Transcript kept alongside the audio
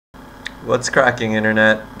What's cracking,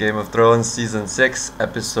 internet? Game of Thrones Season 6,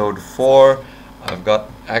 Episode 4. I've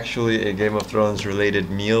got actually a Game of Thrones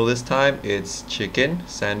related meal this time. It's chicken,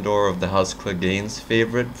 Sandor of the House Clegane's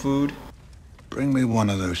favorite food. Bring me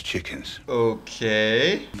one of those chickens.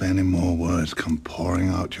 Okay. If any more words come pouring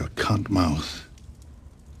out your cunt mouth,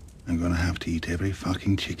 I'm gonna have to eat every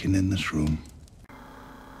fucking chicken in this room.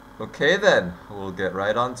 Okay then, we'll get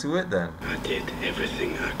right onto it then. I did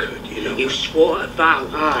everything I could, you know. You swore a vow.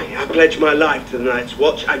 Aye, I pledged my life to the Night's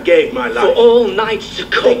Watch. I gave my For life. all knights to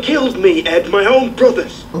come. They killed me, Ed, my own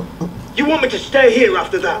brothers. You want me to stay here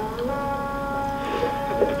after that?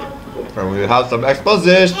 And we have some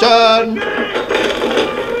exposition!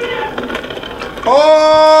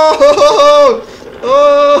 Oh!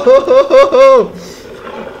 Oh!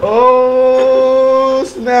 Oh!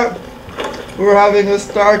 Snap! We're having a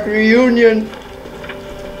Stark reunion.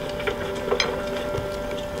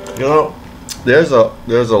 You know, there's a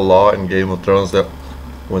law in Game of Thrones that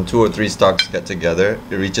when 2 or 3 Starks get together,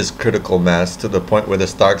 it reaches critical mass to the point where the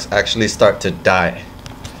Starks actually start to die.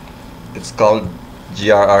 It's called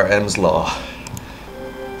GRRM's law.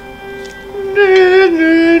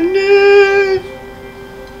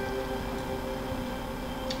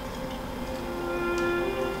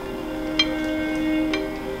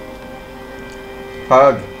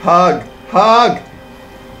 Hug, hug, hug!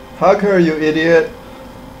 Hug her, you idiot!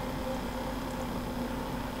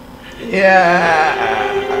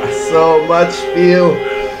 Yeah! So much feel!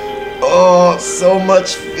 Oh, so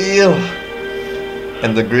much feel!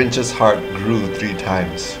 And the Grinch's heart grew 3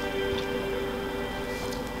 times.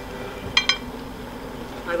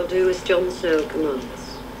 I will do as Jon Snow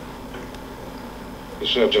commands. You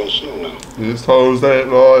serve Jon Snow now. These hoes ain't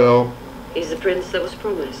loyal. He's the prince that was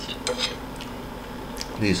promised.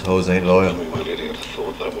 These hoes ain't loyal. What idiot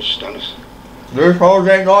thought that was Stannis? These hoes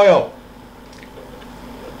ain't loyal.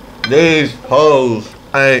 These hoes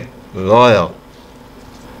ain't loyal.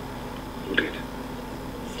 Who did?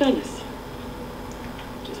 Stannis.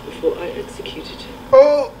 Just before I executed him.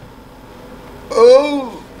 Oh!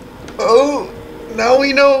 Oh! Oh! Now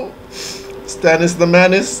we know! Stannis the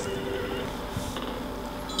Manus.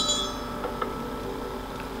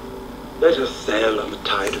 Let us sail on the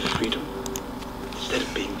tide of freedom, instead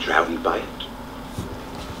of being drowned by it.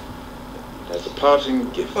 As a parting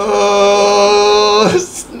gift. Oh!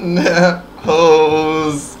 Snap!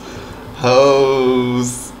 Hoes!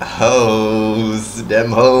 Hoes! Hoes!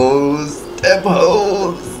 Dem hoes! Dem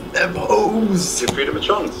hoes! Dem hoes! Give freedom a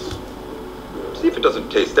chance. See if it doesn't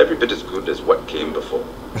taste every bit as good as what came before.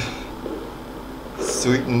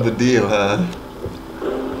 Sweeten the deal, huh?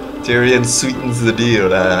 Tyrion sweetens the deal.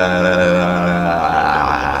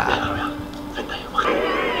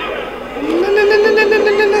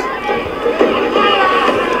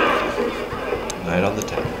 Night on the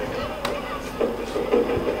town.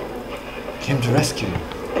 Came to rescue you.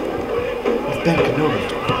 With Ben Kenobi.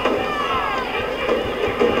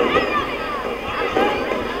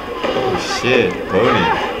 Oh shit,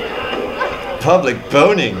 boning. Public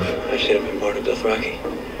boning. I should have been part of Dothraki.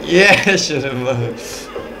 Yeah, should have.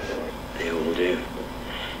 They all do.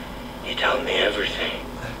 You tell me everything.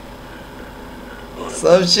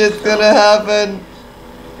 Some shit's gonna happen.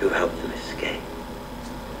 Who helped them escape.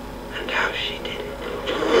 And how she did it.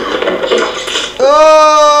 Oh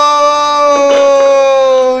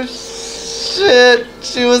shit!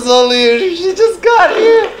 She was only. She just got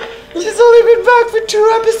here. She's only been back for 2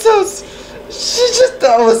 episodes.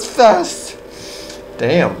 That was fast.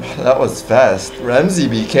 Damn, that was fast. Ramsay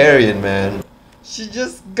be carrying, man. She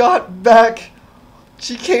just got back.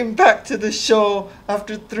 She came back to the show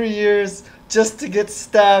after 3 years just to get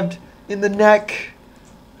stabbed in the neck.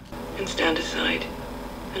 And stand aside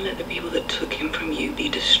and let the people that took him from you be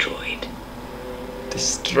destroyed.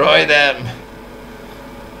 Destroy them.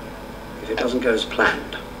 If it doesn't go as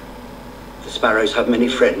planned, the Sparrows have many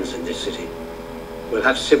friends in this city. We'll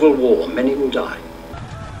have civil war. Many will die.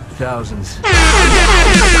 Thousands.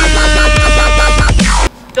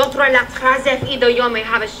 دكتور لاتخازف إيدو يومي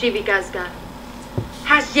هذا الشيء بجازجا.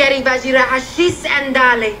 هاشيري بجيرة هشيس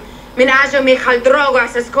أندالي من أجمع خالدروغ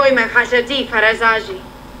أساس كوي من خشتي فرزاجي.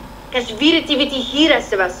 كش فيرتي بتي هيرة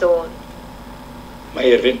سباسون. ما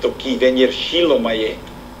يرفنتو كي فينير شيلو مايه.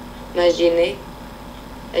 ماجيني.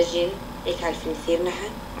 أجين. إيك عارف نثير نحن.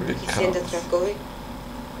 كيسين دتراكوي.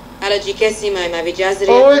 على جيكسي ما بيجازري.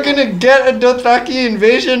 Oh, we're gonna get a Dothraki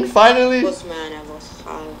invasion finally. بوس معنا بوس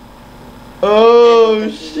خال. Oh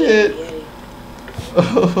shit.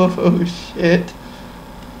 Oh shit.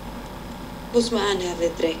 بوس معنا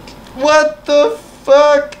بدرك. What the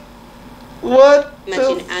fuck? What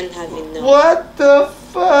Imagine the Anne having no. What the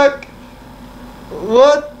fuck?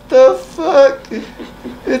 What the fuck?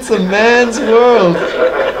 It's a man's world.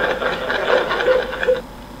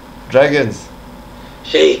 Dragons.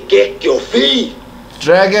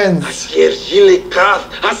 Dragons.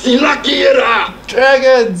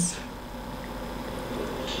 Dragons.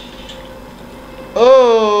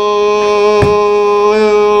 Oh.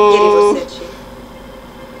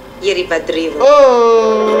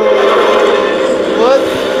 Oh. What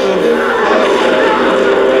the fuck?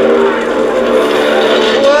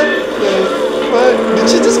 What the fuck? Did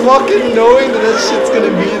she just walk in knowing that shit's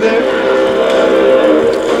gonna be there?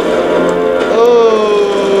 Oh.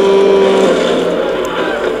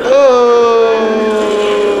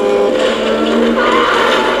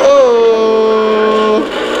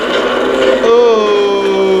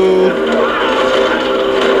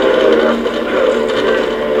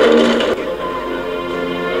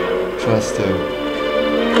 Trust her.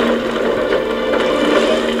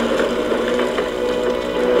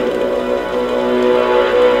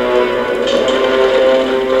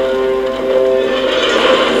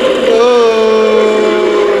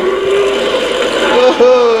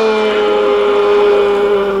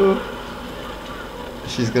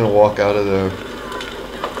 She's gonna walk out of there.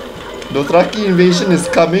 Dothraki invasion is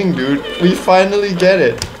coming, dude. We finally get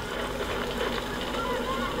it.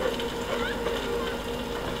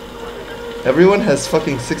 Everyone has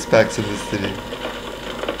fucking six-packs in this city.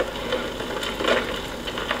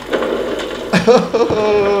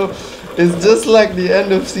 It's just like the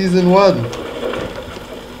end of season 1.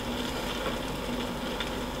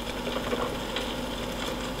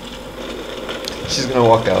 She's gonna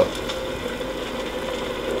walk out.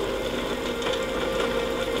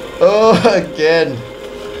 Oh, again.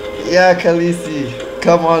 Yeah, Khaleesi.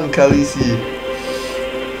 Come on, Khaleesi.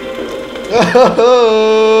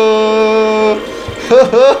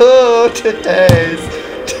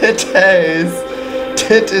 Titties.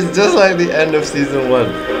 Tit is just like the end of season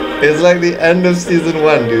 1. It's like the end of season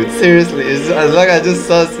 1, dude. Seriously, it's like I just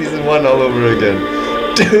saw season 1 all over again.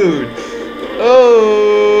 Dude. Oh,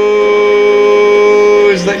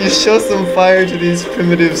 it's like you show some fire to these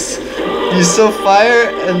primitives. You show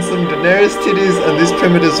fire and some Daenerys titties and these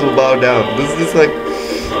primitives will bow down. This is like,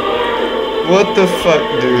 what the fuck,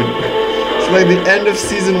 dude? It's like the end of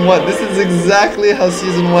season 1. This is exactly how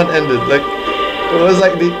season 1 ended. Like, it was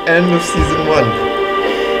like the end of season 1.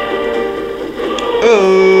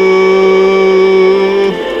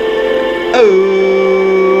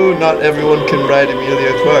 Oh, not everyone can ride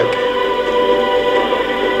Emilia Clarke.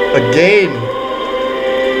 Again,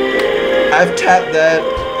 I've tapped that.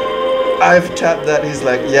 He's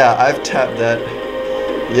like, yeah, I've tapped that.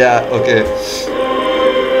 Yeah, okay.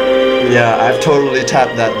 Yeah, I've totally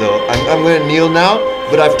tapped that though. I'm gonna kneel now,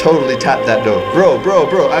 but I've totally tapped that though. Bro,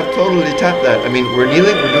 I've totally tapped that. I mean, we're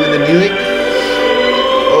kneeling, we're doing the kneeling.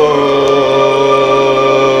 Oh,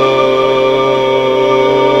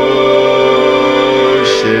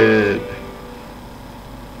 shit.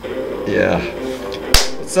 Yeah.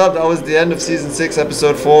 What's up? That was the end of season 6,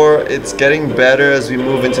 episode 4. It's getting better as we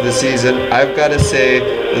move into the season. I've got to say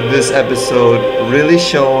that this episode really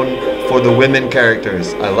shone for the women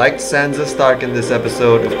characters. I liked Sansa Stark in this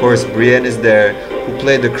episode. Of course, Brienne is there, who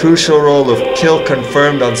played the crucial role of kill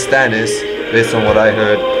confirmed on Stannis, based on what I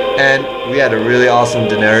heard. And we had a really awesome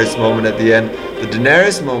Daenerys moment at the end. The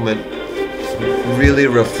Daenerys moment really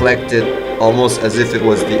reflected almost as if it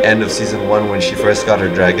was the end of season 1 when she first got her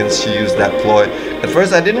dragons. She used that ploy. At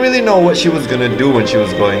first I didn't really know what she was gonna do when she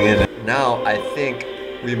was going in. Now I think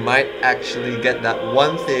we might actually get that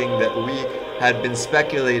one thing that we had been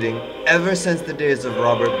speculating ever since the days of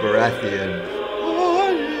Robert Baratheon.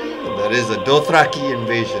 That is a Dothraki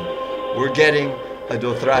invasion. We're getting a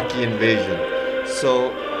Dothraki invasion.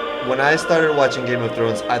 So when I started watching Game of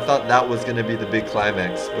Thrones, I thought that was going to be the big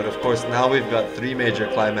climax. But of course, now we've got 3 major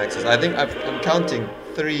climaxes. I think I'm counting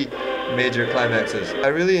 3 major climaxes. I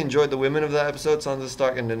really enjoyed the women of that episode. Sansa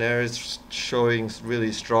Stark and Daenerys showing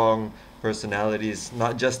really strong personalities.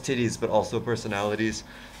 Not just titties, but also personalities.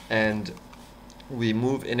 And we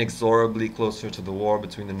move inexorably closer to the war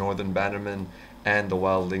between the Northern Bannermen and the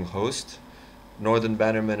Wildling host. Northern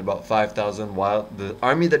Bannermen, about 5,000, the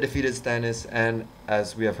army that defeated Stannis, and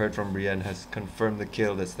as we have heard from Brienne, has confirmed the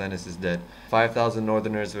kill that Stannis is dead. 5,000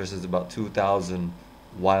 Northerners versus about 2,000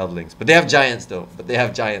 Wildlings. But they have giants though,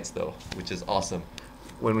 which is awesome.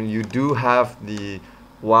 When you do have the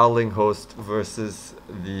Wildling host versus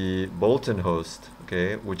the Bolton host,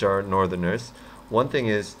 okay, which are Northerners, one thing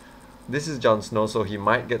is, this is Jon Snow, so he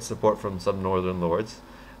might get support from some Northern lords.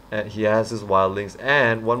 He has his wildlings,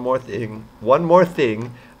 and one more thing,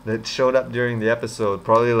 that showed up during the episode,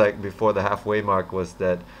 probably like before the halfway mark, was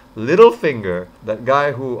that Littlefinger, that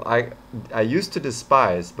guy who I used to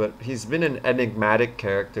despise, but he's been an enigmatic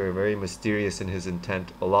character, very mysterious in his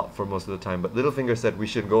intent a lot for most of the time. But Littlefinger said we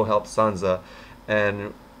should go help Sansa,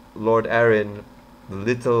 and Lord Arryn, the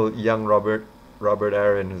little young Robert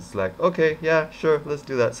Arryn, is like, okay, yeah, sure, let's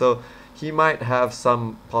do that. So he might have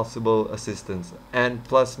some possible assistance, and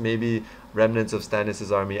plus maybe remnants of Stannis'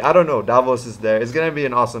 army. I don't know. Davos is there. It's gonna be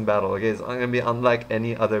an awesome battle. Okay, it's gonna be unlike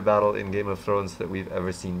any other battle in Game of Thrones that we've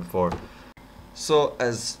ever seen before. So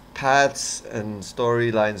as paths and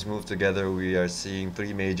storylines move together, we are seeing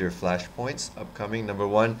three major flashpoints upcoming. Number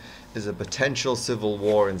one is a potential civil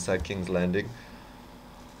war inside King's Landing.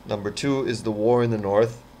 Number two is the war in the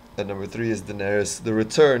north, and number three is Daenerys, the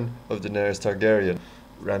return of Daenerys Targaryen.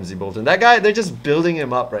 Ramsay Bolton, that guy, they're just building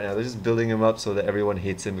him up right now. They're just building him up so that everyone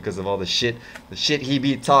hates him because of all the shit he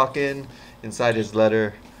be talking inside his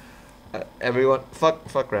letter. Everyone,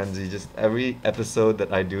 fuck Ramsay. Just every episode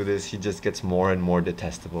that I do this, he just gets more and more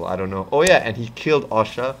detestable. I don't know. Oh yeah, and he killed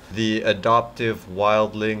Osha, the adoptive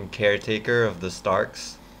wildling caretaker of the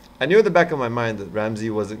Starks. I knew at the back of my mind that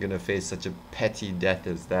Ramsay wasn't gonna face such a petty death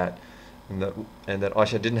as that. And that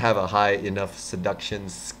Osha didn't have a high enough seduction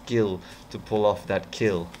skill to pull off that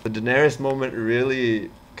kill. The Daenerys moment really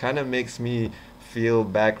kind of makes me feel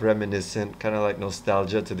back reminiscent, kind of like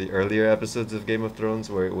nostalgia to the earlier episodes of Game of Thrones,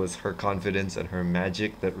 where it was her confidence and her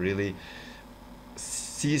magic that really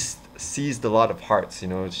seized a lot of hearts. You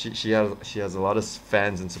know, she has a lot of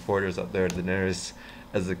fans and supporters out there, Daenerys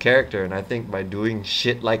as a character, and I think by doing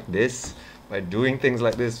shit like this, by doing things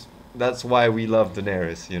like this, that's why we love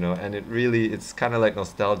Daenerys, you know. And it's kind of like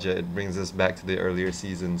nostalgia. It brings us back to the earlier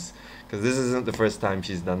seasons, because this isn't the first time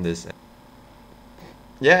she's done this.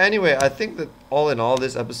 Yeah, anyway, I think that all in all,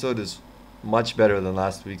 this episode is much better than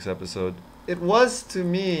last week's episode. It was, to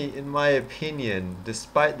me, in my opinion,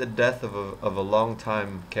 despite the death of a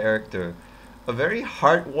long-time character, a very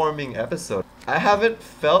heartwarming episode. I haven't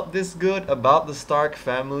felt this good about the Stark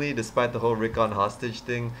family, despite the whole Rickon hostage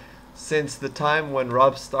thing, since the time when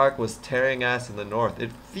Robb Stark was tearing ass in the north.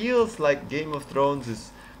 It feels like Game of Thrones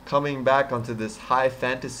is coming back onto this high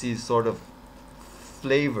fantasy sort of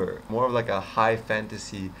flavor, more of like a high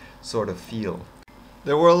fantasy sort of feel.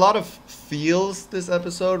 There were a lot of feels this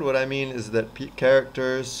episode. What I mean is that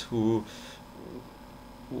characters who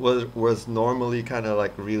was normally kind of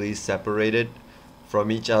like really separated from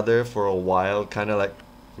each other for a while, kind of like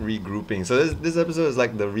regrouping. So this episode is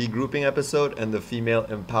like the regrouping episode and the female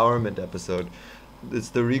empowerment episode. It's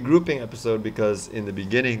the regrouping episode because in the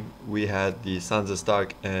beginning we had the Sansa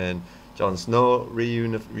Stark and Jon Snow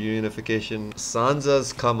reunification.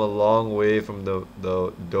 Sansa's come a long way from the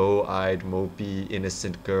doe-eyed, mopey,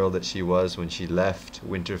 innocent girl that she was when she left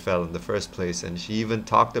Winterfell in the first place, and she even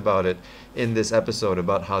talked about it in this episode,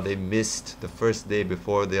 about how they missed the first day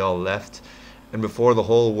before they all left and before the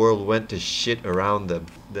whole world went to shit around them.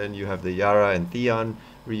 Then you have the Yara and Theon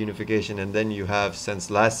reunification, and then you have, since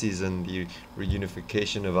last season, the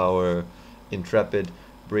reunification of our intrepid,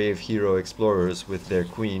 brave hero explorers with their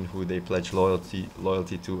queen, who they pledge loyalty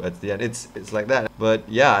to at the end. It's like that. But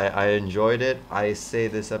yeah, I enjoyed it. I say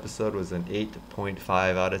this episode was an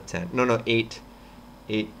 8.5 out of 10. No, 8.28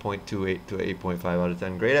 to 8.5 out of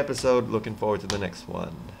 10. Great episode. Looking forward to the next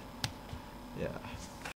one. Yeah.